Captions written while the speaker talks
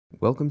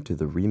Welcome to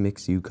the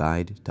Remix U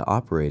guide to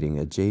operating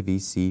a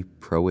JVC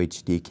Pro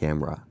HD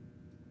camera.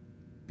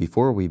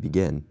 Before we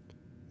begin,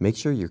 make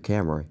sure your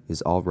camera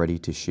is all ready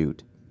to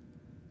shoot.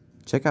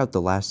 Check out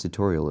the last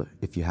tutorial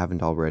if you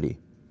haven't already.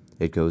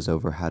 It goes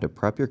over how to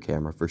prep your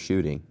camera for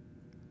shooting.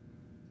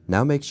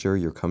 Now make sure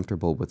you're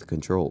comfortable with the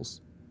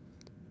controls.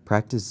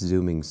 Practice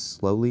zooming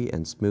slowly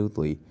and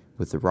smoothly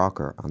with the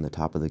rocker on the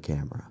top of the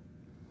camera.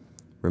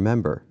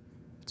 Remember,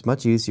 it's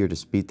much easier to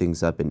speed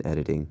things up in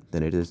editing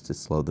than it is to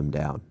slow them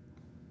down.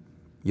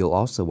 You'll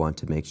also want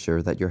to make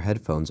sure that your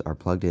headphones are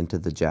plugged into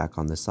the jack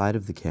on the side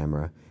of the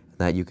camera and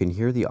that you can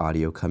hear the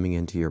audio coming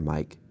into your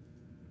mic.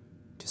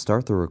 To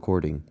start the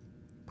recording,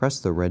 press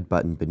the red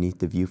button beneath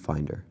the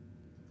viewfinder.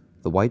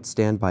 The white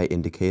standby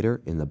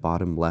indicator in the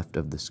bottom left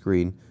of the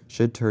screen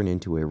should turn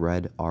into a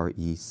red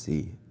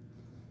REC.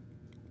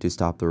 To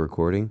stop the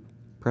recording,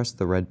 press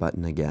the red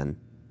button again.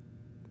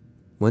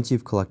 Once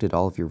you've collected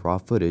all of your raw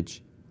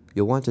footage,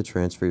 you'll want to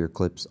transfer your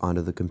clips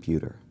onto the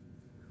computer.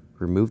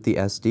 Remove the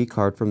SD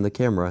card from the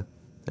camera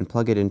and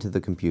plug it into the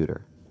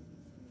computer.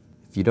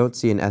 If you don't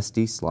see an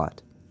SD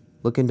slot,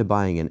 look into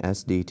buying an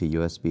SD to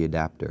USB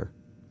adapter.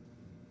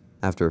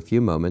 After a few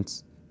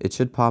moments, it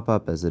should pop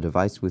up as a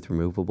device with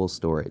removable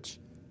storage.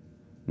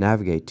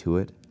 Navigate to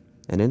it,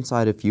 and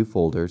inside a few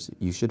folders,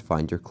 you should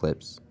find your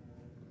clips.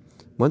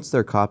 Once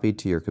they're copied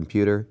to your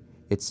computer,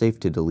 it's safe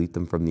to delete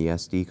them from the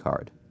SD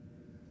card.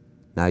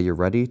 Now you're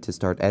ready to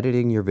start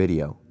editing your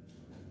video.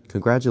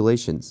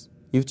 Congratulations!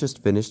 You've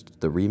just finished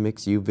the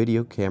Remix U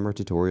video camera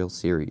tutorial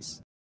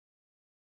series.